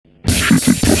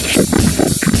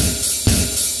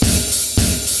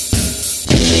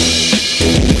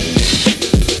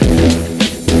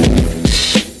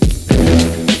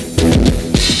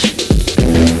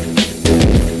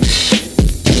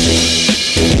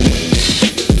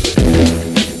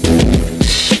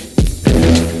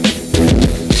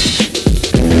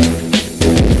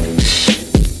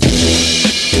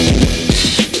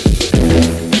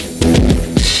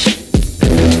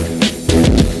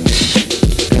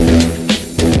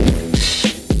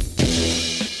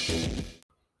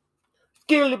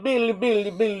Billy,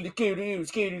 Billy, Billy, Cootie,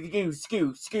 Scooty, Goose,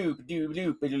 Scoop, Scoop, Doo,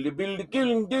 Doo, Billy, Billy,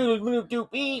 Gilling, Doodle, Doo,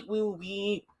 Wee, Woo,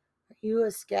 Wee. Are you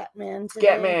a scat man today?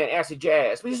 Scat man, acid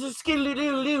jazz. We just skittle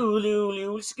doo doo doo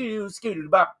doo skittle skittle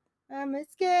bop. I'm a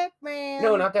scat man.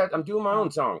 No, not that. I'm doing my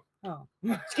own song. Oh.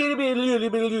 Skittle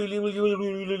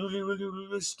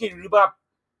skittle bop.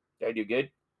 Did I do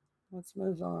good? Let's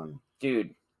move on.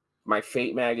 Dude, my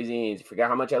Fate magazines. Forgot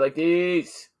how much I like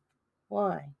these.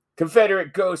 Why?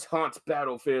 Confederate ghost haunts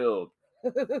battlefield.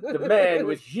 The man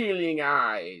with healing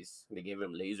eyes. They give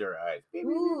him laser eyes.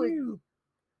 Ooh.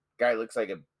 Guy looks like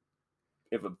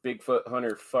if a Bigfoot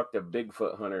hunter fucked a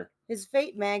Bigfoot hunter. Is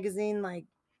Fate magazine like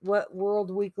what World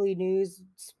Weekly News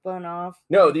spun off?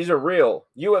 No, these are real.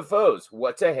 UFOs.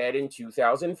 What's ahead in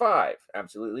 2005?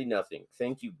 Absolutely nothing.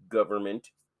 Thank you,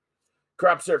 government.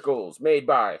 Crop circles made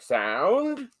by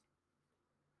sound.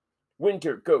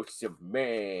 Winter ghosts of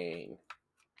Maine.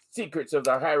 Secrets of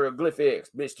the hieroglyphics.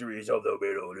 Mysteries of the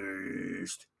Middle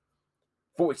East.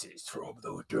 Voices from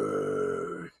the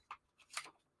dead.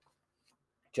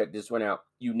 Check this one out.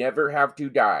 You never have to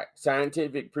die.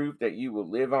 Scientific proof that you will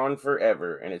live on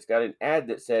forever. And it's got an ad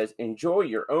that says, enjoy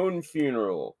your own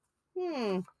funeral.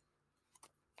 Well,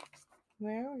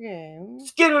 okay.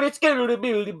 Skiddly, skiddly,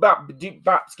 billy, bop, deep,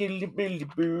 bop, skiddly, billy,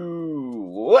 boo.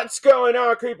 What's going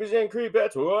on, creepers and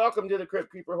creepettes? Welcome to the Crypt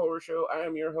Creeper Horror Show. I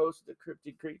am your host, the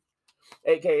Cryptid Creep,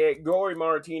 a.k.a. Gory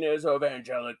Martinez of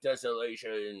Angelic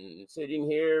Desolation. Sitting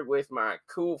here with my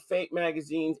cool Fate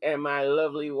magazines and my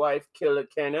lovely wife, Killer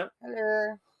Kenna.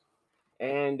 Hello.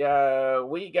 And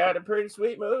we got a pretty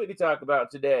sweet movie to talk about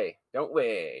today, don't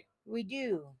we? We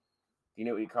do. You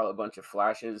know what you call a bunch of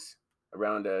flashes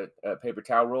around a paper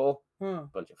towel roll? A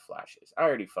bunch of flashes. I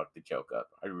already fucked the joke up.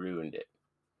 I ruined it.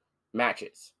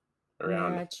 Matches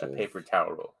around a paper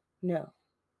towel roll. No.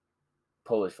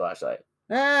 Polish flashlight.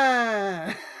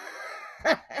 Ah.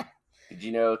 Did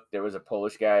you know there was a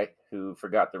Polish guy who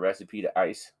forgot the recipe to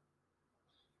ice?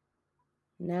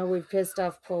 Now we've pissed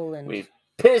off Poland. We've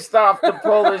pissed off the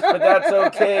Polish, but that's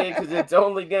okay because it's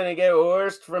only going to get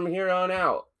worse from here on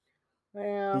out.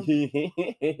 Well,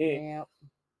 yeah.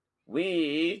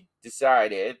 We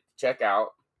decided to check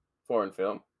out foreign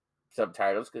film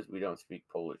subtitles because we don't speak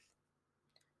Polish.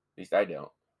 At least I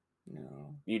don't.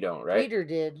 No. You don't, right? Peter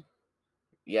did.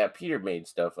 Yeah, Peter made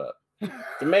stuff up.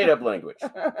 It's a made-up language.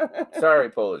 Sorry,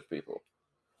 Polish people.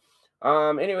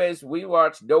 Anyways, we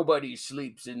watched Nobody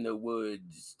Sleeps in the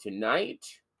Woods tonight.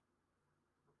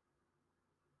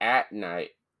 At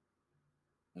night.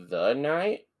 The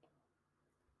night?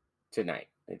 Tonight.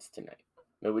 It's tonight.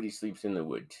 Nobody Sleeps in the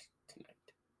Woods tonight.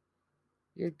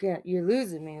 You're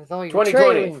losing me with all your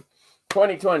 2020.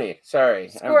 2020. Sorry.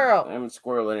 Squirrel. I'm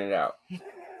squirreling it out.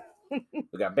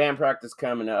 We got band practice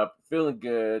coming up. Feeling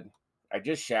good. I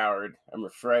just showered. I'm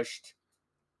refreshed.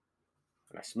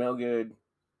 And I smell good.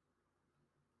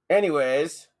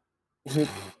 Anyways.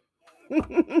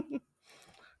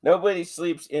 Nobody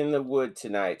Sleeps in the Wood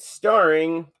tonight.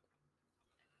 Starring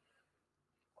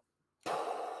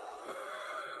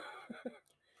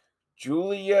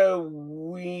Julia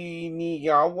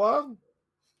Wieniawa,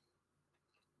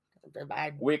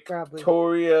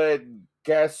 Victoria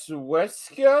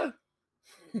Gasueska,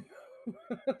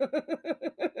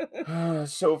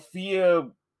 Sophia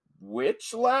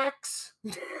Witchlax,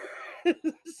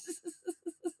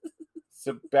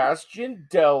 Sebastian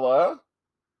Della.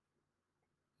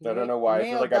 I don't know why. I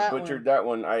feel like I butchered that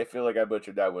one. I feel like I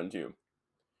butchered that one too.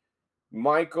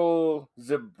 Michael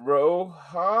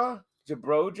Zabroja?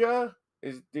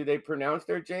 Do they pronounce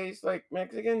their J's like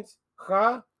Mexicans?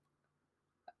 Ha?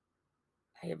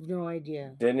 I have no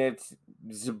idea. Then it's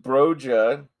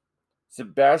Zabroja,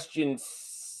 Sebastian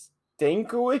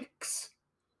Stankiewicz.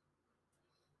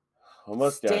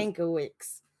 Almost done.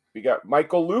 Stankiewicz. We got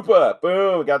Michael Lupa.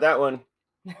 Boom, we got that one.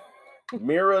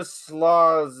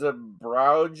 Miroslav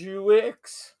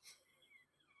Zabrowjuwicz.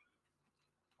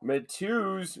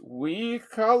 Matuz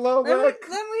Wikalowicz.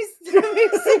 Let me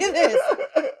see this.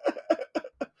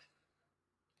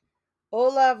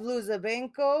 Olav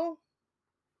Luzabenko.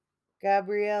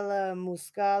 Gabriela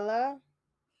Muscala.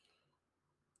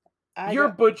 You're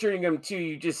butchering them too.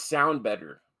 You just sound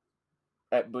better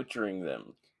at butchering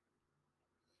them.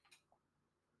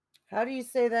 How do you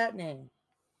say that name?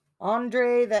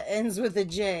 Andre that ends with a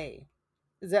J.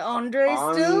 Is it Andre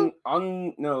still?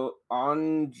 No,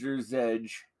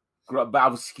 Andrzej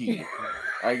Grabowski.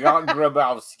 I got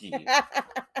Grabowski.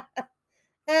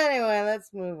 Anyway,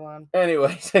 let's move on.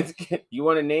 Anyways, you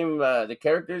want to name the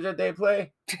characters that they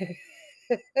play?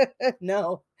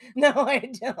 No,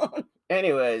 I don't.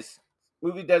 Anyways,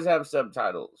 movie does have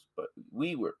subtitles, but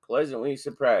we were pleasantly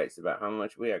surprised about how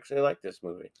much we actually like this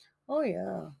movie. Oh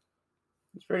yeah.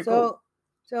 It's pretty cool.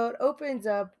 So it opens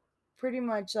up pretty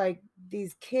much like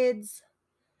these kids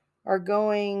are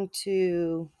going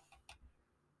to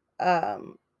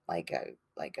um like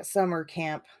a summer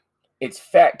camp. It's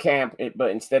fat camp,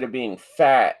 but instead of being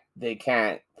fat, they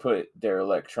can't put their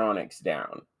electronics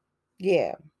down.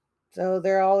 Yeah. So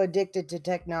they're all addicted to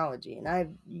technology.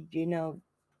 And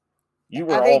You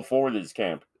were I all think, for this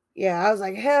camp. yeah, I was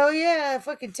like, hell yeah,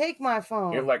 fucking take my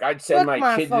phone. You're like, I'd send Fuck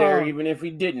my kid there phone. even if we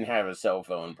didn't have a cell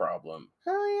phone problem.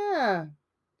 Hell yeah.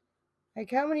 Like,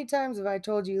 how many times have I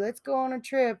told you, let's go on a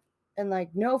trip and, like,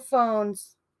 no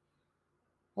phones?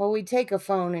 Well, we take a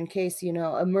phone in case,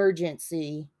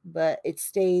 emergency, but it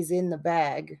stays in the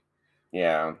bag.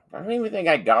 Yeah. I don't even think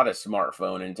I got a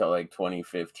smartphone until like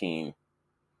 2015.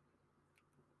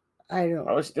 I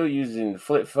was still using the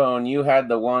flip phone. You had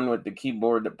the one with the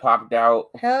keyboard that popped out.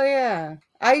 Hell yeah.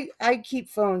 I keep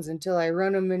phones until I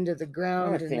run them into the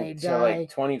ground and they die. So like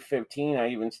 2015, I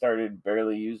even started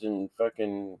barely using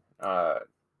fucking like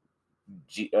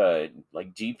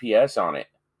GPS on it.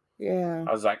 Yeah.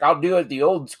 I was like, I'll do it the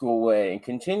old school way, and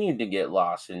continued to get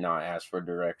lost and not ask for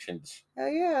directions. Hell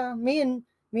yeah. Me and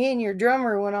your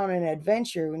drummer went on an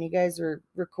adventure when you guys were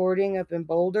recording up in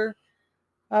Boulder.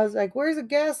 I was like, where's a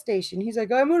gas station? He's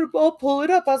like, I'll pull it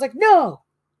up. I was like, no,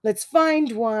 let's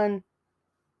find one.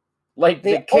 Like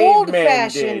the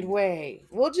old-fashioned way.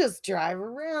 We'll just drive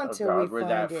around till we we're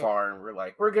find that it. far, and we're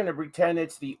like, we're gonna pretend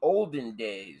it's the olden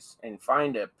days and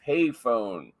find a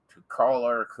payphone to call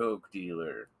our Coke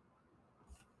dealer.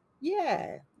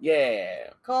 Yeah. Yeah.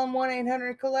 Call him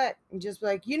 1-800-COLLECT and just be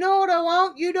like, you know what I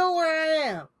want? You know where I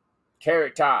am.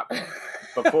 Carrot Top.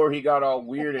 Before he got all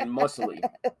weird and muscly.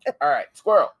 All right,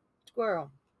 squirrel.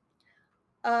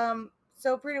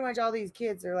 So pretty much all these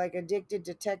kids are like addicted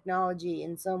to technology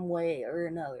in some way or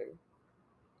another.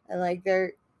 And like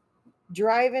they're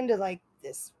driving to like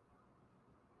this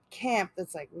camp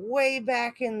that's like way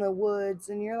back in the woods,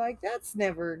 and you're like, that's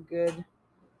never good.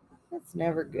 That's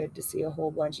never good to see a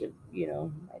whole bunch of,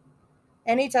 like,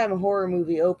 anytime a horror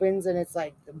movie opens and it's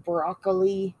like the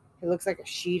broccoli, it looks like a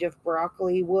sheet of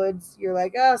broccoli woods, you're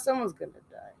like, oh, someone's gonna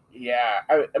die. Yeah,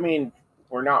 I mean,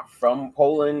 we're not from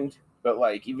Poland, but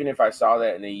like, even if I saw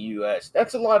that in the U.S.,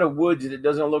 that's a lot of woods that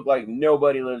doesn't look like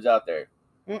nobody lives out there.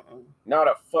 Mm-mm. Not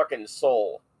a fucking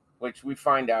soul, which we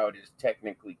find out is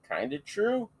technically kind of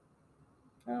true.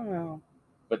 I don't know.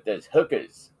 But there's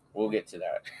hookers. We'll get to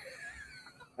that.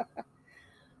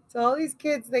 So all these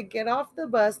kids, they get off the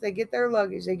bus, they get their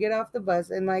luggage, they get off the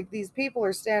bus, and like these people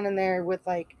are standing there with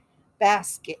like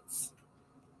baskets.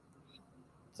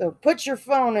 So put your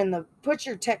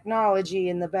technology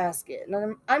in the basket.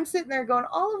 And I'm sitting there going,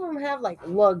 all of them have like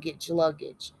luggage.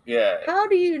 Yeah. How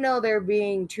do you know they're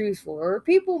being truthful? Or are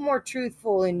people more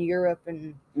truthful in Europe?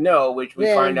 And no, which we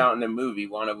find out in the movie.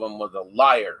 One of them was a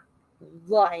liar.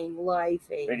 Lying lie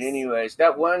face. But anyways,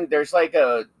 that one, there's like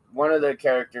one of the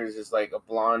characters is like a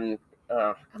blonde,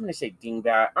 I'm going to say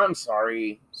dingbat. I'm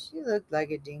sorry. She looked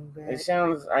like a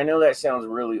dingbat. I know that sounds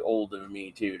really old of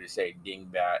me too to say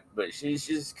dingbat, but she's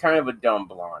just kind of a dumb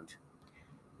blonde.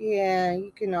 Yeah,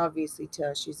 you can obviously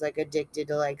tell she's like addicted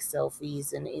to like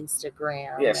selfies and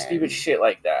Instagram. Yeah, stupid shit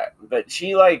like that. But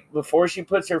she like, before she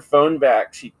puts her phone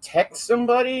back, she texts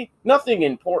somebody. Nothing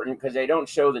important because they don't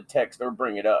show the text or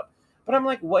bring it up. But I'm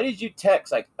like, what did you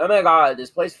text? Like, oh my god,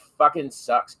 this place fucking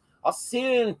sucks. I'll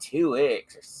see you in 2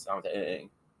 weeks or something.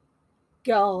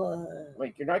 God.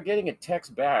 Like, you're not getting a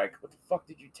text back. What the fuck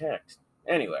did you text?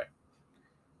 Anyway.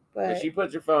 But she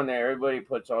puts her phone there. Everybody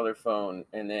puts all their phone.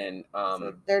 And then...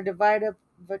 so they're divided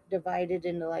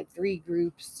into, like, 3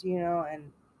 groups,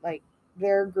 and, like,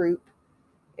 their group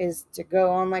is to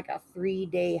go on, like, a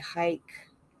 3-day hike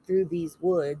through these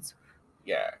woods.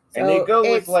 Yeah. So and they go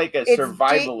with, like, a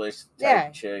survivalist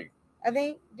type chick.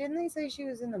 Didn't they say she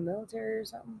was in the military or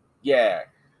something? Yeah.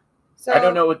 So I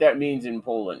don't know what that means in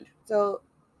Poland. So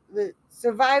the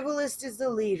survivalist is the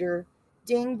leader.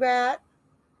 Dingbat.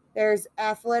 There's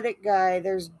athletic guy.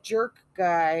 There's jerk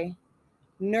guy.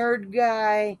 Nerd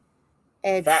guy.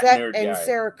 And nerd guy.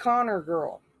 Sarah Connor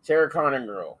girl.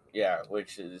 Yeah,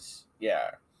 which is, yeah.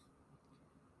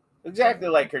 Exactly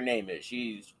like her name is.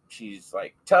 She's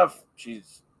like tough.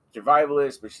 She's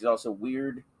survivalist, but she's also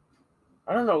weird.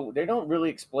 I don't know. They don't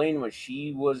really explain what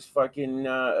she was fucking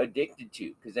addicted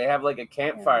to, because they have like a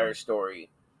campfire story,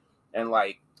 and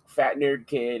like fat nerd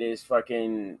kid is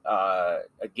fucking a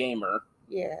gamer,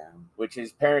 Yeah. Which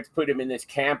his parents put him in this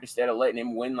camp instead of letting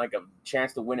him win like a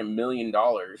chance to win $1 million.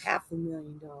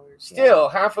 $500,000. Still,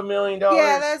 $500,000.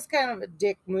 Yeah, that's kind of a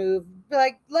dick move.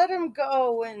 Like, let him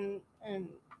go and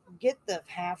get the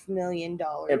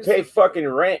 $500,000 And pay fucking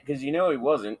rent because you know he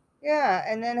wasn't. Yeah,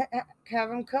 and then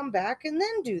have him come back and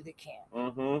then do the camp.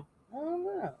 Mm-hmm. I don't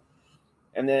know.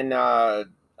 And then the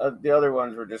other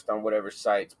ones were just on whatever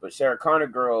sites. But Sarah Connor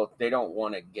girl, they don't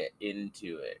want to get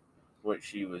into it, what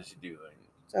she was doing.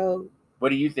 So, what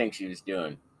do you think she was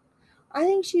doing? I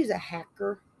think she's a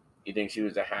hacker. You think she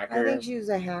was a hacker? I think she was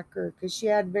a hacker because she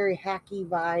had very hacky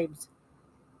vibes.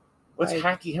 What's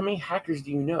hacky? How many hackers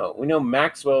do you know? We know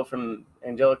Maxwell from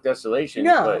Angelic Desolation.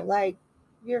 No, but like,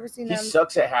 have you ever seen that? He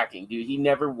sucks at hacking, dude. He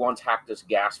never once hacked us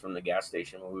gas from the gas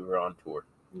station when we were on tour.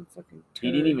 Fucking turd.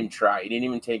 He didn't even try. He didn't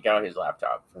even take out his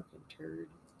laptop. Fucking turd.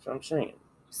 That's what I'm saying.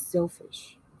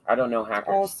 Selfish. I don't know hackers.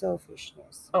 It's all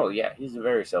selfishness. Oh, yeah. He's a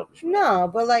very selfish man. No,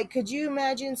 but like, could you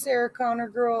imagine Sarah Connor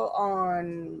girl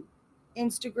on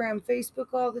Instagram, Facebook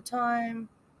all the time?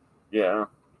 Yeah.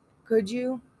 Could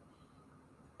you?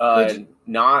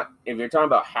 Not if you're talking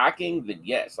about hacking, then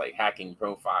yes, like hacking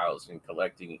profiles and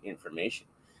collecting information.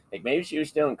 Like maybe she was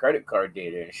stealing credit card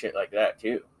data and shit like that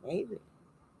too. Maybe.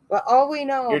 But all we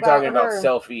know you're about talking about her,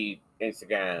 selfie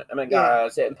Instagram. Oh my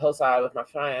god, sitting poolside with my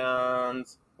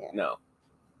friends. Yeah. No,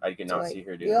 I cannot see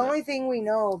her doing that. The only thing we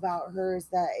know about her is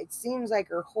that it seems like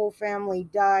her whole family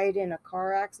died in a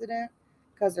car accident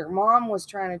because her mom was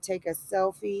trying to take a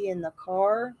selfie in the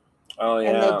car. Oh, yeah.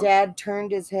 And the dad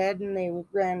turned his head and they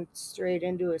ran straight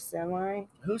into a semi.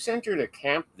 Who sent her to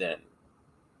camp then?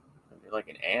 Like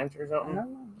an aunt or something?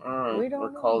 I don't know. We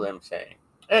don't recall them saying.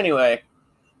 Anyway,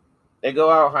 they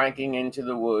go out hiking into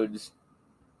the woods.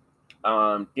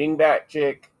 Dingbat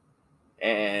chick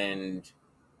and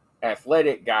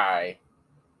athletic guy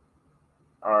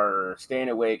are staying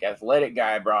awake. Athletic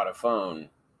guy brought a phone.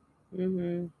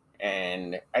 Mm-hmm.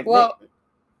 And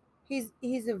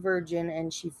he's a virgin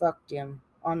and she fucked him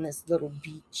on this little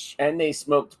beach. And they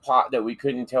smoked pot that we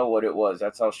couldn't tell what it was.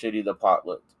 That's how shitty the pot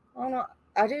looked. Oh no,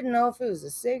 I didn't know if it was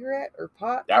a cigarette or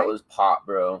pot. That was pot,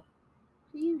 bro.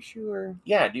 Are you sure?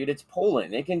 Yeah, dude, it's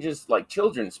Poland. They can just, like,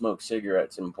 children smoke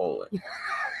cigarettes in Poland.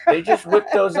 They just whip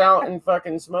those out and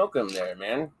fucking smoke them there,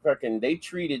 man. Fucking, they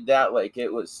treated that like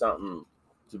it was something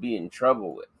to be in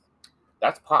trouble with.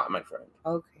 That's pot, my friend.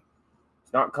 Okay.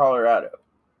 It's not Colorado.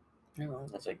 No.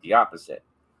 It's like the opposite.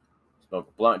 Smoke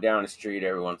a blunt down the street,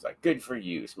 everyone's like, good for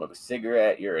you. Smoke a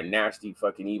cigarette, you're a nasty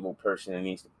fucking evil person that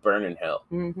needs to burn in hell.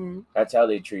 Mm-hmm. That's how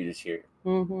they treat us here.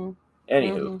 Mm-hmm.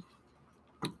 Anywho. Mm-hmm.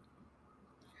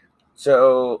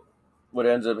 So, what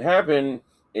ends up happening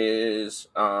is,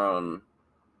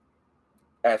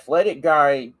 athletic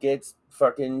guy gets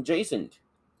fucking Jasoned.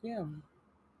 Yeah.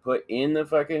 Put in the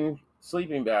fucking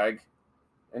sleeping bag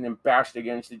and then bashed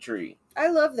against the tree. I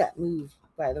love that move,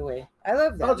 by the way. I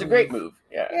love that. Oh, it's a great move.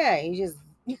 Yeah.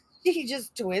 Yeah, he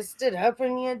just twisted up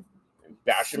and you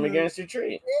bash him against a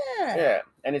tree. Yeah. Yeah.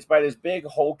 And it's by this big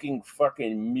hulking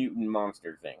fucking mutant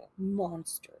monster thing.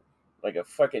 Monster. Like a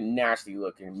fucking nasty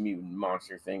looking mutant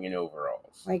monster thing in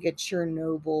overalls. Like a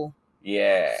Chernobyl.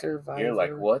 Yeah. Survivor. You're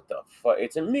like, what the fuck?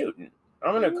 It's a mutant.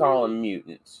 I'm gonna call them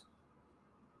mutants.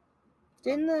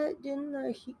 Didn't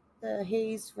the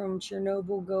haze from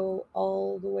Chernobyl go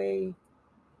all the way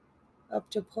up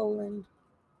to Poland?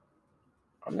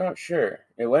 I'm not sure.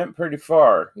 It went pretty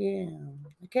far. Yeah,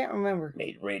 I can't remember.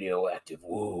 Made radioactive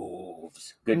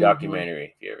wolves. Good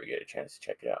documentary if you ever get a chance to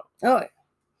check it out. Oh, yeah.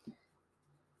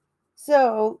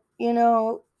 So,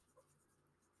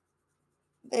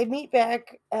 they meet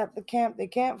back at the camp. They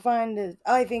can't find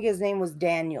I think his name was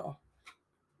Daniel.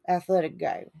 Athletic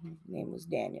guy. His name was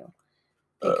Daniel.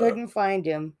 They couldn't find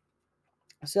him.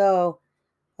 So,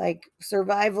 like,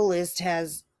 Survivalist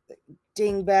has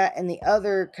Dingbat and the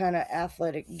other kind of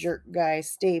athletic jerk guy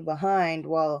stay behind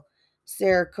while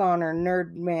Sarah Connor,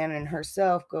 Nerdman, and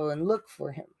herself go and look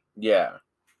for him. Yeah.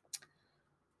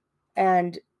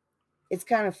 And it's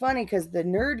kind of funny because the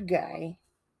nerd guy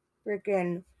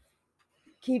freaking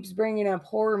keeps bringing up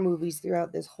horror movies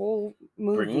throughout this whole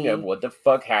movie. Bringing up what the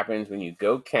fuck happens when you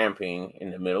go camping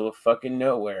in the middle of fucking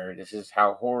nowhere. This is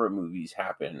how horror movies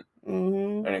happen.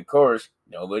 Mm-hmm. And of course,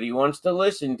 nobody wants to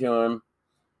listen to him.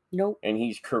 Nope. And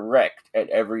he's correct at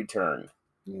every turn.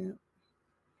 Yeah.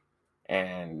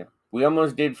 And we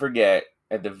almost did forget,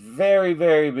 at the very,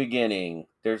 very beginning,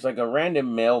 there's like a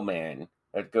random mailman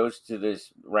that goes to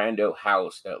this rando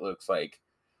house that looks like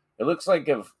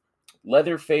if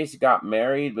Leatherface got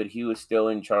married, but he was still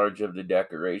in charge of the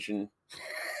decoration.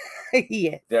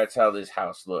 Yes. That's how this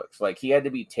house looks. Like, he had to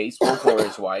be tasteful for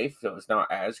his wife, so it's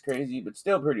not as crazy, but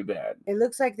still pretty bad. It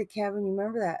looks like the cabin. You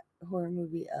remember that horror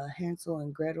movie, Hansel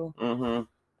and Gretel? Mm-hmm.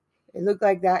 It looked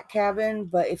like that cabin,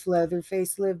 but if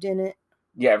Leatherface lived in it.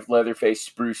 Yeah, if Leatherface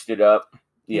spruced it up.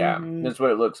 Yeah, Mhm. that's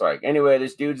what it looks like. Anyway,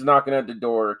 this dude's knocking at the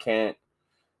door, can't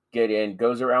get in,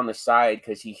 goes around the side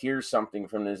because he hears something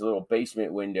from this little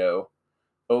basement window,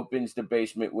 opens the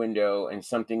basement window, and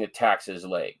something attacks his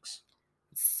legs.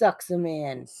 Sucks him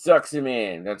in. Sucks him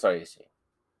in. That's all you see.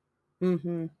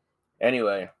 Mm-hmm.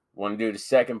 Anyway, want to do the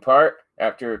second part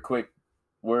after a quick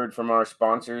word from our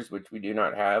sponsors, which we do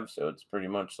not have, so it's pretty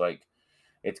much like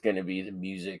it's going to be the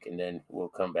music, and then we'll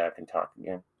come back and talk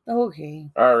again. Okay.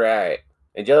 All right.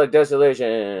 Angelic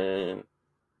Desolation.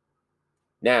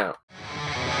 Now.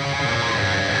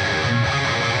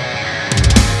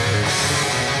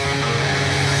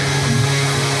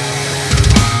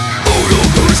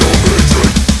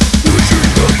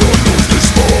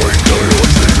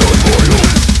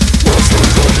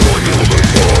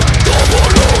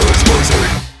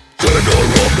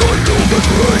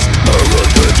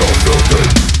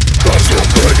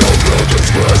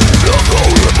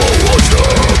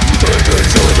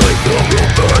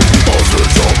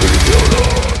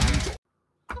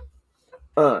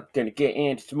 Gonna get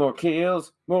into some more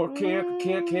kills. More kills.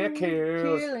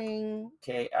 Killing.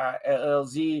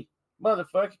 K-I-L-L-Z.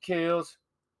 Motherfucking kills.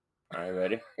 All right,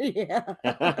 ready? Yeah.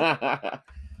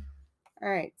 All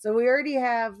right. So we already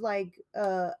have like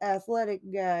athletic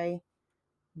guy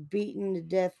beaten to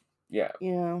death. Yeah.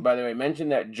 You know. By the way, mention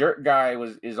that jerk guy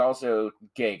is also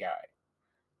gay guy.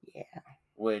 Yeah.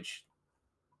 Which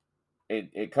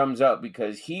it comes up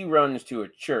because he runs to a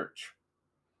church.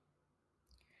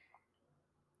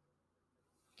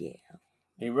 Yeah.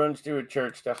 He runs to a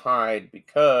church to hide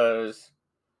because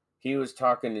he was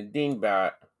talking to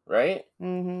Dingbat, right?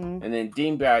 Mm-hmm. And then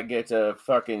Dingbat gets a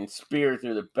fucking spear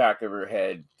through the back of her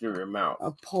head, through her mouth.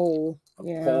 A pole. A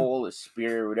pole, a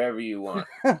spear, whatever you want.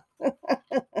 A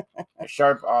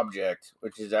sharp object,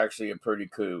 which is actually a pretty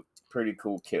cool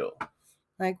kill.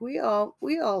 Like we all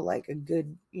like a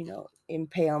good,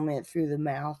 impalement through the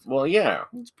mouth. Well, yeah.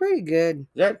 It's pretty good. Is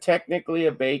that technically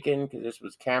a bacon because this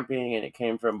was camping and it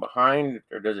came from behind,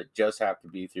 or does it just have to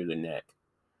be through the neck?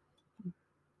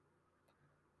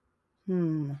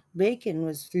 Bacon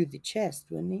was through the chest,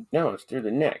 wasn't he? No, it's through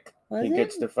the neck. Was he it?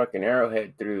 gets the fucking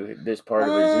arrowhead through this part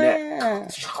of his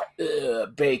neck. Yeah.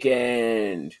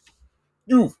 Bacon.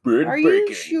 You've been Are bacon.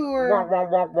 you sure? Wah, wah,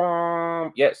 wah,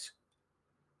 wah. Yes.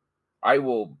 I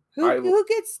will. Who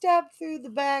gets stabbed through the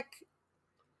back?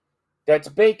 That's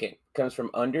bacon. Comes from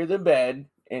under the bed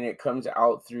and it comes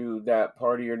out through that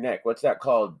part of your neck. What's that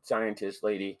called, scientist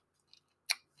lady?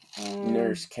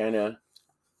 Nurse Kenna.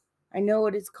 I know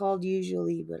what it's called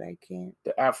usually, but I can't.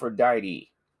 The Aphrodite.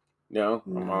 No,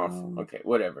 I'm off. Okay,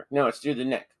 whatever. No, it's through the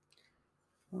neck.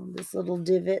 This little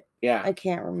divot. Yeah. I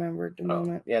can't remember at the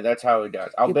moment. Yeah, that's how it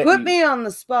does. You put me on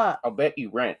the spot. I'll bet you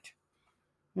rent.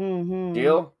 Mm-hmm.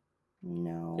 Deal?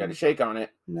 No. Got to shake on it.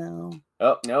 No.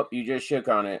 Oh, nope, you just shook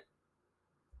on it.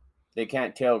 They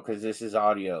can't tell because this is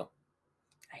audio.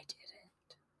 I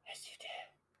didn't. Yes, you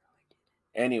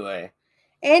did. Anyway.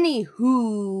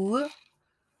 Anywho.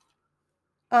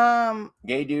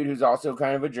 Gay dude who's also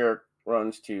kind of a jerk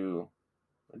runs to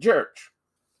a church.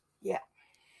 Yeah.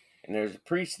 And there's a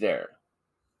priest there.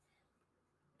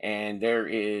 And there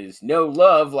is no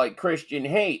love like Christian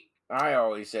hate, I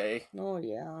always say. Oh,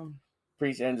 yeah.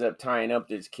 Priest ends up tying up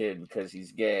this kid because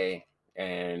he's gay.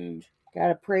 And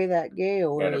gotta pray that gay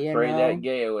away. Gotta pray that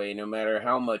gay away, no matter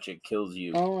how much it kills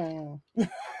you. Oh, yeah.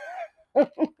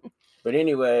 But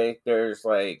anyway, there's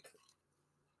like...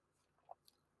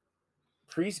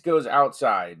 Priest goes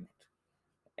outside,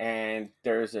 and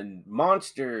there's a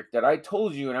monster that I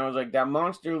told you, and I was like, that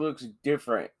monster looks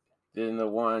different than the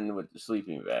one with the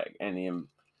sleeping bag,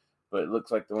 but it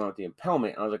looks like the one with the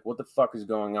impalement. I was like, what the fuck is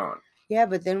going on? Yeah,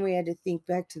 but then we had to think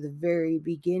back to the very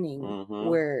beginning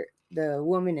where the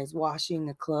woman is washing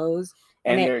the clothes,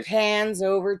 and it pans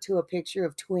over to a picture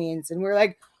of twins, and we're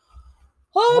like,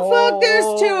 oh, fuck, there's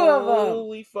two of them.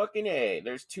 Holy fucking A.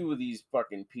 There's two of these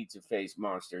fucking pizza face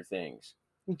monster things.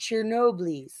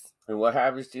 Chernobylis. And what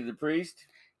happens to the priest?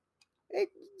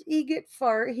 He got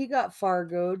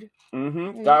Fargoed.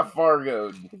 Mm-hmm. Got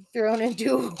Fargoed. Thrown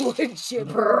into a wood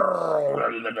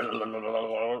chipper.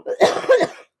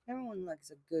 Everyone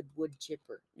likes a good wood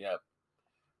chipper. Yep.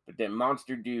 But then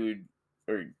monster dude,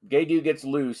 or gay dude gets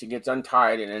loose, he gets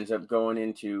untied and ends up going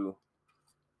into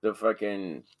the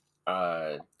fucking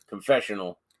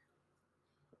confessional.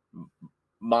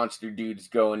 Monster dude's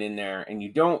going in there, and you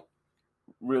don't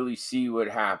really see what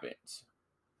happens.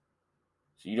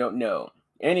 So you don't know.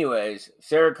 Anyways,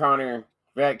 Sarah Connor,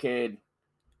 fat kid,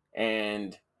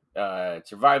 and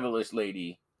survivalist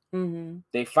lady,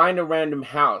 they find a random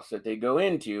house that they go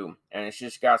into, and it's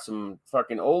just got some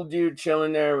fucking old dude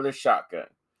chilling there with a shotgun.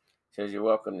 Says, you're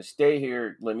welcome to stay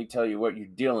here. Let me tell you what you're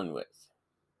dealing with.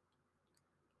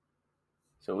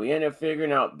 So we end up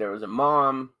figuring out there was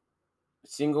a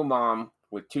single mom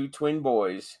with 2 twin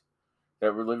boys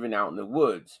that were living out in the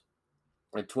woods.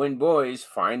 The twin boys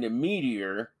find a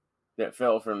meteor that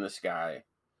fell from the sky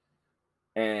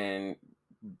and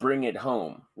bring it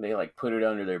home. They like put it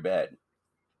under their bed.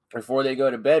 Before they go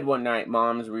to bed one night,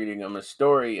 mom's reading them a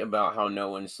story about how no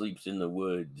one sleeps in the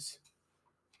woods.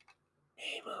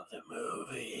 Name of the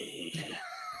movie.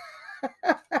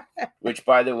 Which,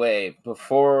 by the way,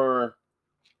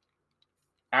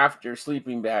 after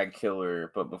Sleeping Bag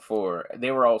Killer, but before,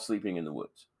 they were all sleeping in the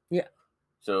woods. Yeah.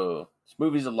 So, this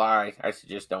movie's a lie. I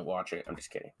suggest don't watch it. I'm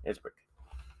just kidding. It's pretty good.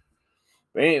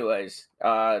 But anyways,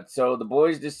 so the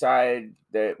boys decide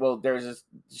that, well, there's this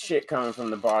shit coming from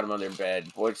the bottom of their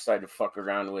bed. Boys decide to fuck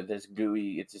around with this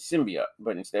gooey, it's a symbiote,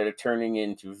 but instead of turning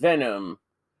into venom,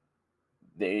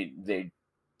 they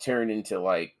turn into,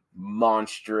 like,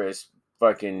 monstrous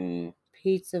fucking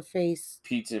pizza face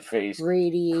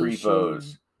radiation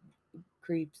creepos.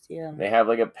 Creeps, yeah. They have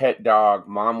like a pet dog.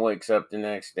 Mom wakes up the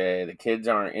next day. The kids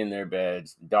aren't in their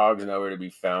beds. The dog's nowhere to be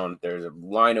found. There's a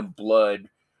line of blood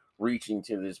reaching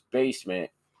to this basement,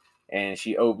 and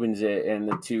she opens it, and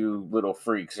the 2 little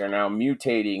freaks are now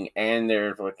mutating, and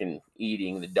they're fucking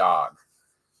eating the dog.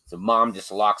 So mom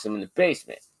just locks him in the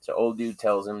basement. So old dude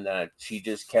tells him that she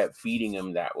just kept feeding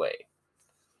him that way.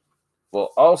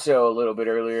 Well, also a little bit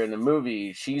earlier in the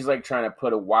movie, she's like trying to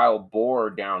put a wild boar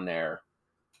down there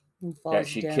that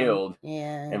she killed,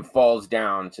 and falls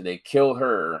down. So they kill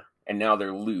her, and now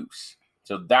they're loose.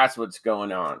 So that's what's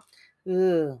going on.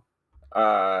 Ugh.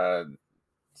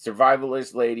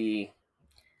 Survivalist lady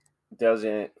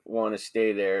doesn't want to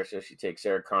stay there, so she takes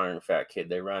Sarah Connor and fat kid.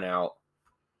 They run out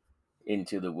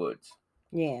into the woods.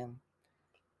 Yeah.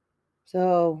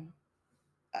 So,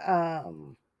 I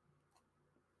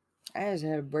just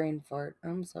had a brain fart.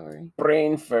 I'm sorry.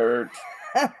 Brain fart.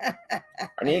 I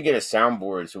need to get a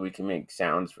soundboard so we can make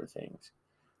sounds for things.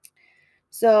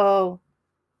 So,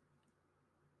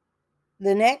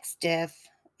 the next death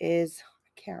is,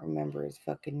 I can't remember his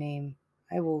fucking name.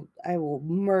 I will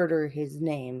murder his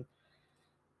name.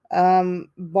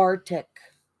 Bartek.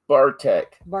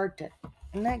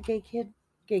 Isn't that gay kid?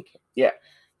 Gay kid. Yeah.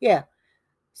 Yeah.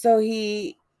 So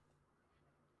he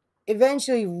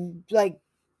eventually, like,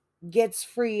 gets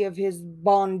free of his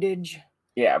bondage.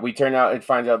 Yeah, it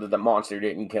finds out that the monster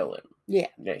didn't kill him. Yeah.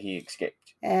 That he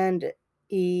escaped. And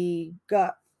he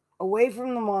got away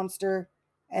from the monster,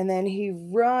 and then he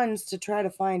runs to try to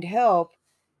find help,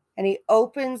 and he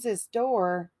opens this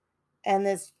door, and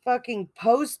this fucking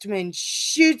postman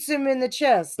shoots him in the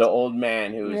chest. The old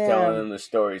man who was telling him the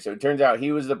story. So it turns out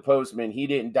he was the postman. He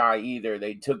didn't die either.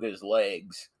 They took his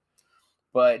legs.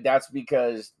 But that's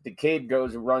because the kid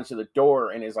goes and runs to the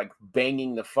door and is like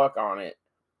banging the fuck on it.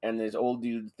 And this old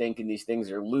dude, thinking these things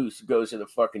are loose, goes to the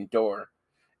fucking door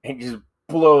and just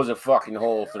blows a fucking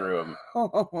hole through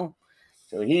him.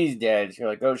 So he's dead. So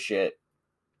you're like, oh shit.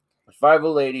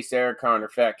 Survival lady, Sarah Connor,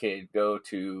 fat kid, go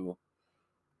to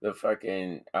the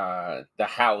fucking the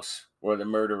house where the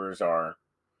murderers are,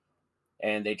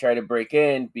 and they try to break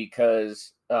in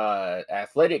because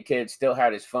athletic kid still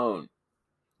had his phone.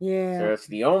 Yeah, so it's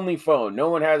the only phone. No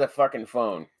one has a fucking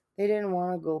phone. They didn't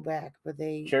want to go back, but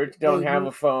church don't have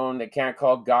a phone. They can't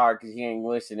call God because he ain't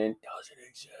listening. Doesn't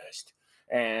exist.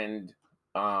 And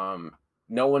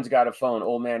no one's got a phone.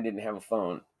 Old man didn't have a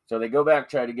phone, so they go back,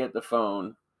 try to get the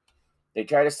phone. They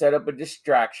try to set up a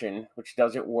distraction, which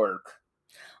doesn't work.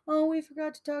 Oh, we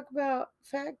forgot to talk about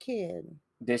Fat Kid.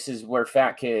 This is where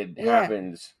Fat Kid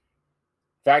happens.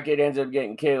 Fat Kid ends up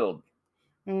getting killed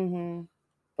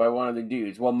by one of the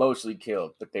dudes. Well, mostly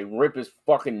killed, but they rip his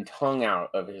fucking tongue out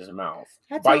of his mouth.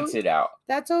 Bites it out.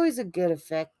 That's always a good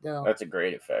effect, though. That's a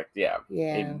great effect, yeah.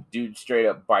 Yeah. A dude straight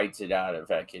up bites it out of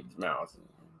Fat Kid's mouth.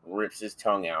 Rips his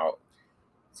tongue out.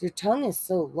 So your tongue is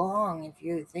so long if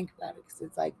you think about it, because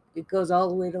it's like, it goes all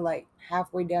the way to like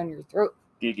halfway down your throat.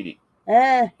 Giggity.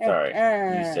 Sorry,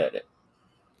 you said it.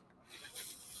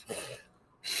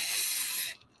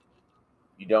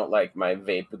 You don't like my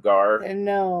vape cigar?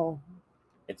 No.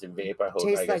 It's a vape. I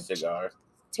hold like a cigar.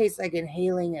 Tastes like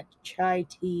inhaling a chai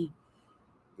tea.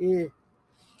 Ew.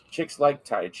 Chicks like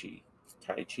Tai Chi.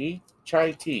 Tai Chi?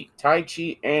 Chai tea. Tai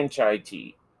Chi and chai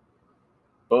tea.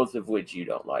 Both of which you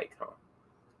don't like, huh?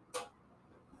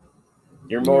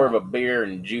 You're more of a beer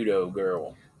and judo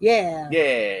girl. Yeah.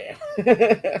 Yeah.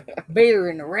 Bear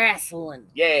and wrestling.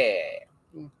 Yeah.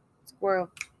 Squirrel.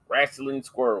 Wrestling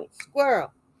squirrels.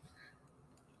 Squirrel.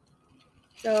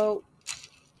 So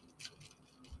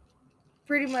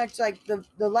pretty much like the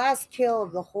last kill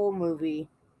of the whole movie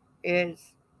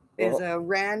is a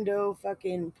rando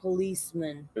fucking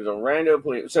policeman. There's a rando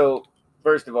police. So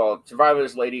first of all,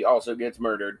 survivalist lady also gets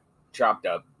murdered, chopped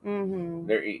up. Mm-hmm.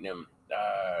 They're eating him.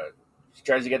 She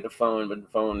tries to get the phone, but the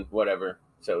phone, whatever.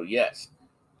 So yes,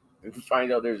 we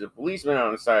find out there's a policeman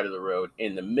on the side of the road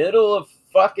in the middle of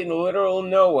fucking literal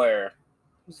nowhere.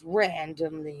 Just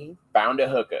randomly Found a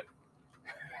hooker.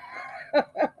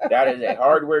 That is a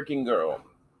hardworking girl.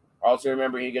 Also,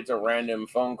 remember he gets a random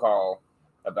phone call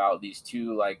about these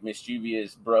two like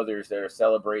mischievous brothers that are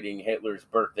celebrating Hitler's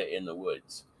birthday in the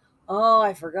woods. Oh,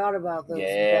 I forgot about those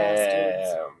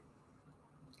bastards.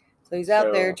 So he's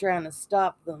out there trying to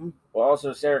stop them. Well,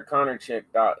 also Sarah Connor chick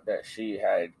thought that she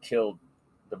had killed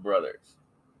the brothers.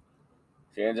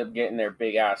 She ends up getting their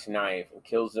big ass knife and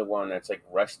kills the one that's like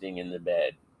resting in the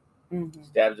bed. Mm-hmm.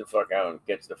 Stabs the fuck out and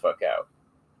gets the fuck out.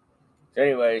 So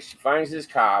anyway, she finds this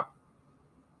cop.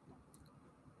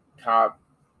 Cop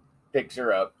picks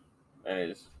her up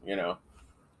and is,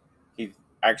 he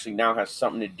actually now has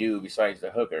something to do besides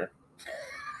the hooker.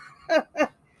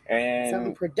 And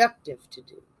something productive to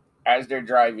do. As they're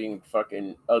driving,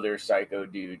 fucking other psycho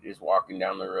dude is walking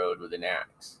down the road with an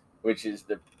axe, which is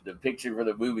the picture for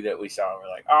the movie that we saw. We're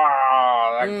like,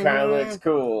 oh, that kind of looks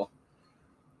cool.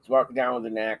 He's walking down with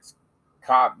an axe.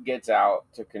 Cop gets out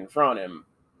to confront him.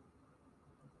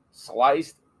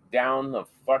 Sliced down the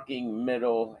fucking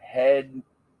middle, head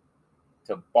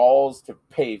to balls to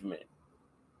pavement.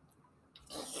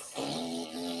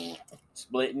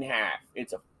 Split in half.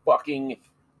 It's a fucking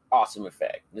awesome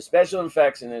effect. The special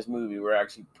effects in this movie were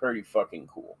actually pretty fucking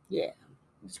cool. Yeah.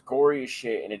 It's gory as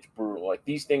shit and it's brutal. Like,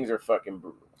 these things are fucking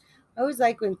brutal. I always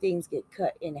like when things get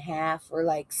cut in half or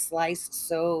like sliced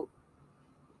so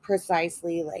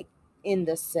precisely, like in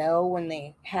the cell when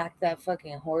they hack that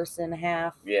fucking horse in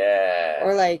half. Yeah.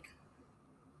 Or like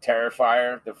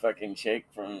Terrifier, the fucking chick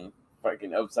from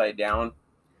fucking Upside Down.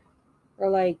 Or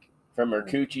like from her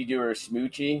coochie to her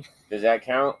smoochie. Does that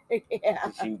count?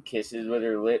 Yeah. She kisses with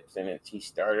her lips and she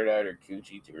started out her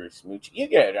coochie to her smoochie. You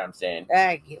get what I'm saying.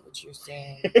 I get what you're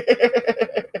saying.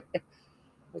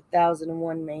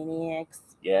 1001 Maniacs.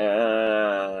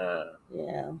 Yeah.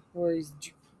 Yeah. Where he's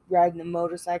riding the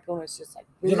motorcycle and it's just like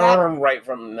right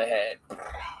from the head.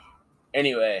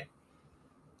 Anyway,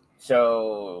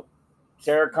 so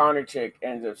Sarah Connor chick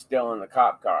ends up still in the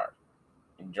cop car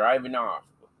and driving off.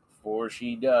 Before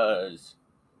she does,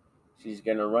 she's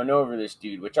gonna run over this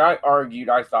dude, which I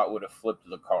thought would have flipped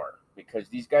the car because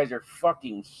these guys are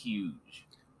fucking huge.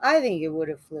 I think it would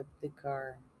have flipped the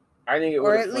car. I think it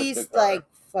would have flipped the car. Or at least like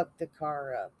fucked the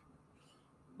car up.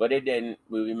 But it didn't.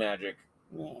 Movie magic.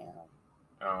 Yeah.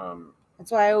 That's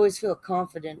why I always feel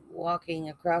confident walking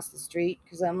across the street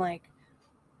because I'm like,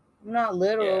 I'm not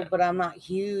little, but I'm not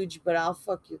huge, but I'll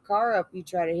fuck your car up. You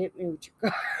try to hit me with your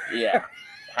car. Yeah.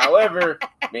 However,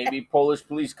 maybe Polish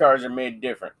police cars are made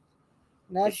different.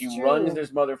 That's true. She runs runs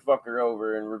this motherfucker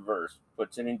over in reverse,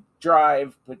 puts it in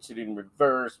drive, puts it in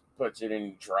reverse, puts it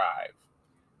in drive.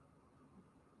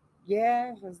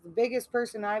 Yeah, because the biggest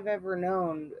person I've ever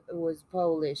known was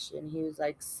Polish, and he was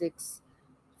like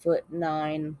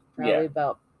 6'9", probably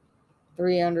about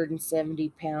 370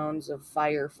 pounds of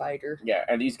firefighter. Yeah,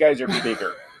 and these guys are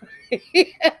bigger.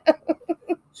 Yeah.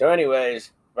 So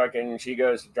anyways, fucking she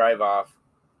goes to drive off.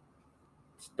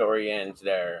 Story ends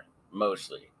there,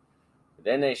 mostly.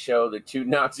 Then they show the two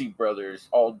Nazi brothers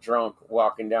all drunk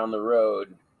walking down the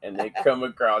road, and they come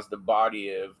across the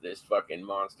body of this fucking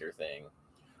monster thing.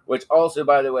 Which also,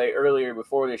 by the way, earlier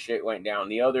before this shit went down,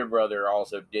 the other brother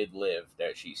also did live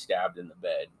that she stabbed in the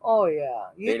bed. Oh yeah,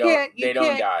 you can't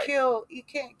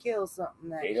kill something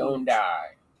that they don't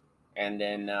die. And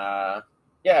then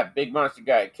big monster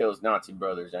guy kills Nazi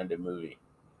brothers. End of movie.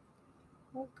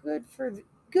 Well, good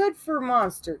for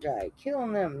monster guy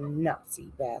killing them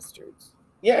Nazi bastards.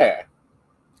 Yeah.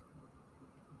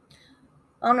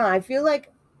 I don't know. I feel like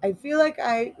I've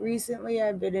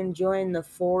been enjoying the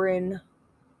foreign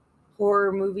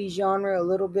horror movie genre a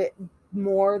little bit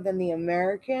more than the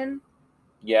American.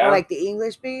 Yeah. Or like the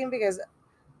English speaking, because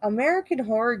American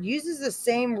horror uses the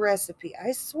same recipe.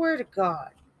 I swear to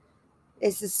God.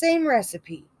 It's the same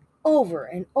recipe over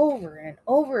and over and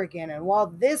over again. And while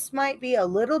this might be a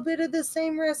little bit of the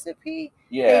same recipe,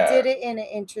 they did it in an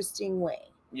interesting way.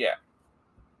 Yeah.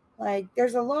 Like,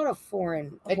 there's a lot of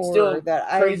foreign it's horror still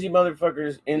crazy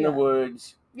motherfuckers in the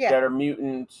woods that are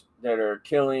mutants, that are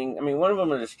killing. I mean, one of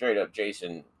them is a straight up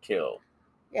Jason kill.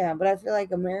 Yeah, but I feel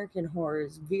like American horror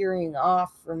is veering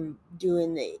off from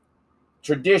doing the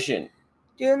Tradition.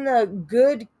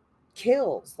 good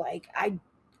kills. Like, I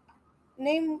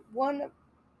name one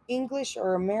English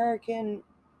or American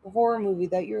horror movie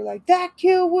that you're like, that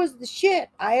kill was the shit.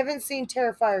 I haven't seen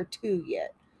Terrifier 2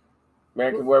 yet.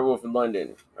 American Werewolf in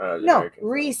London. No, American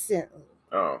recently.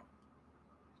 Oh.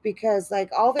 Because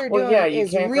like all they're Well, doing yeah, you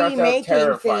is can't cross out remaking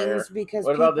Terrifier. things because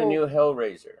What people about the new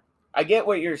Hellraiser? I get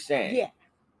what you're saying. Yeah.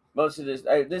 Most of this,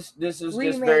 this is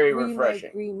just very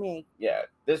refreshing. Remake. Yeah,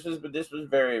 this was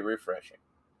very refreshing.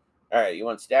 All right, you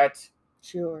want stats?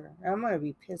 Sure, I'm gonna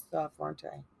be pissed off, aren't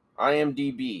I?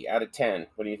 IMDb out of 10.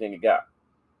 What do you think it got?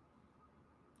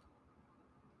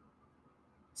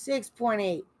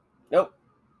 6.8. Nope.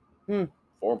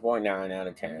 4.9 out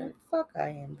of 10. Fuck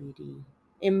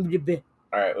IMDb.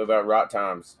 All right, what about Rot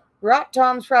Toms? Rot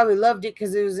Toms probably loved it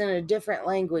because it was in a different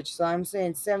language, so I'm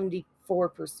saying 74%.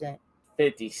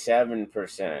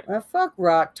 57%. Fuck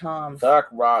Rot Toms. Fuck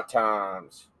Rot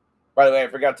Toms. By the way, I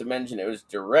forgot to mention it was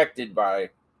directed by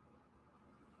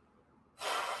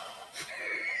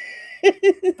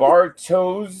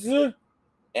Bartosz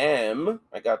M.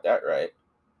 I got that right.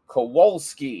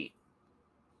 Kowalski.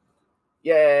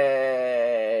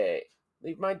 Yay!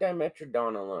 Leave my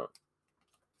Dimetrodon alone.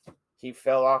 He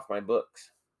fell off my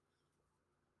books.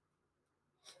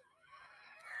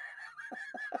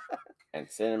 And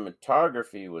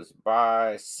cinematography was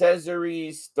by Cezary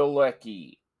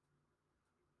Stolecki.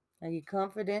 Are you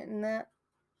confident in that?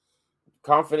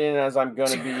 Confident as I'm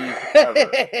gonna be ever.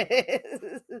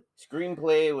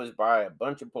 Screenplay was by a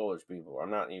bunch of Polish people.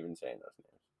 I'm not even saying those names.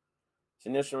 Its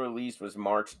initial release was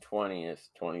March 20th,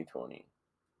 2020.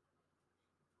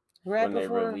 Right when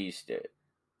before... they released it.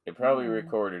 They probably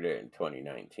recorded it in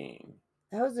 2019.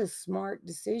 That was a smart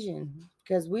decision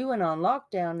because we went on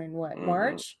lockdown in what,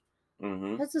 March?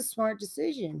 Mm-hmm. That's a smart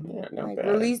decision. Yeah, not like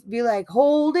bad. Be like,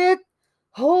 hold it,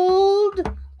 hold.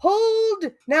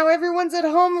 Now everyone's at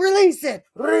home. Release it.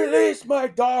 Release my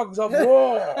dogs of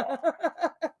war.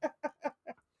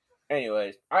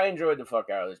 Anyways, I enjoyed the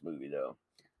fuck out of this movie though.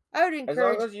 I would encourage,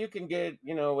 as long as you can get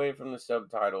away from the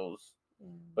subtitles,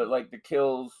 but like the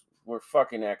kills were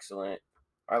fucking excellent.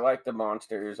 I like the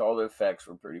monsters. All the effects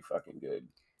were pretty fucking good.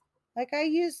 Like I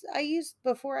used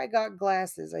before I got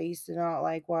glasses, I used to not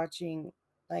like watching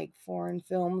like foreign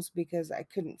films because I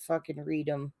couldn't fucking read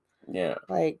them. Yeah.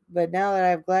 But now that I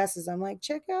have glasses, I'm like,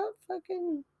 check out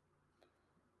fucking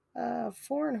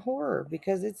foreign horror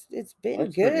because it's been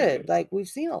good. Like we've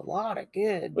seen a lot of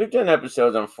good. We've done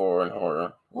episodes on foreign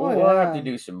horror. We'll have to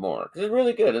do some more because it's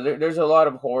really good. There's a lot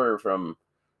of horror from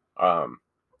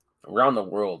around the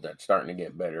world that's starting to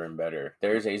get better and better.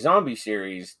 There's a zombie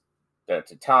series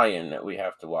that's Italian that we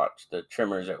have to watch. The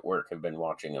trimmers at work have been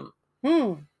watching them.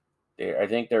 I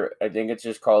think it's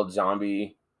just called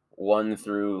Zombie 1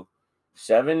 through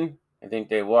 7. I think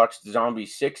they watched Zombie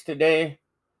 6 today.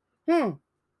 They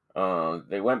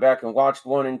went back and watched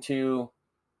 1 and 2.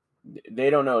 They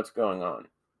don't know what's going on.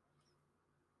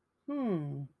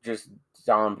 Just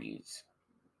zombies.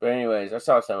 But anyways, I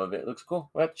saw some of it. It looks cool.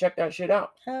 We'll have to check that shit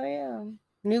out. Hell yeah.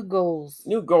 New goals.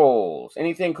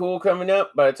 Anything cool coming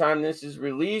up by the time this is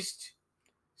released?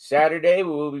 Saturday,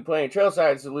 we will be playing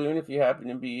Trailside Saloon if you happen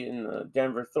to be in the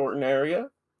Denver Thornton area.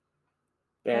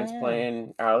 Band's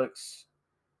playing Alex.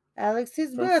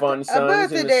 Alex's from Fun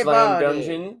Sons in the Slam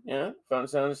Dungeon. Yeah, Fun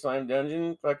Sons Slam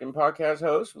Dungeon. Fucking podcast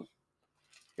host.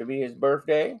 Could be his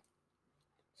birthday.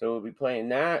 So we'll be playing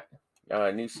that.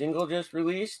 New single just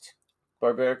released.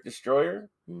 Barbaric Destroyer.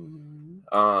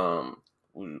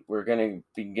 We're gonna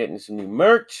be getting some new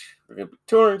merch. We're gonna be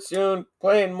touring soon,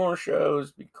 playing more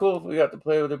shows. Be cool if we got to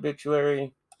play with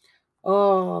Obituary.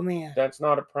 Oh man, that's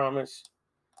not a promise.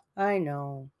 I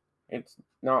know. It's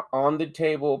not on the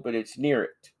table, but it's near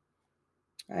it.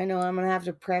 I know. I'm gonna have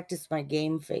to practice my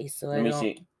game face so Let me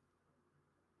see.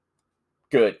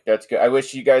 Good. That's good. I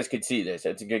wish you guys could see this.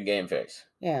 That's a good game face.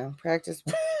 Yeah, practice.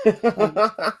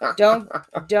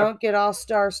 Don't get all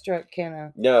starstruck,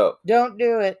 Kenna. No. Don't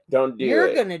do it. Don't do it.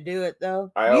 You're gonna do it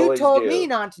though. You told me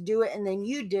not to do it, and then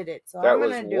you did it. So I'm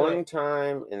gonna do it. That was one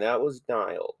time, and that was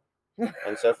Dial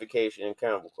and Suffocation and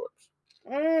Cannibal Corpse.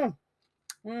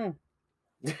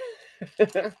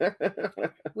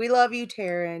 We love you,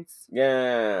 Terrence.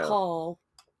 Yeah. Paul.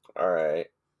 All right.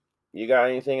 You got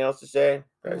anything else to say?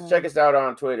 Guys, check us out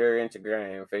on Twitter,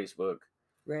 Instagram, Facebook,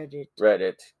 Reddit.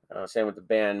 Same with the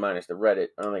band minus the Reddit.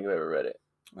 I don't think I've ever read it.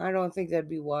 I don't think that'd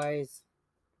be wise.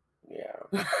 Yeah.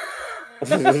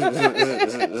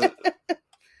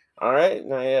 All right.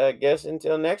 I guess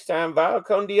until next time, Val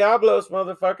con Diablos,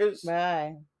 motherfuckers.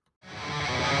 Bye.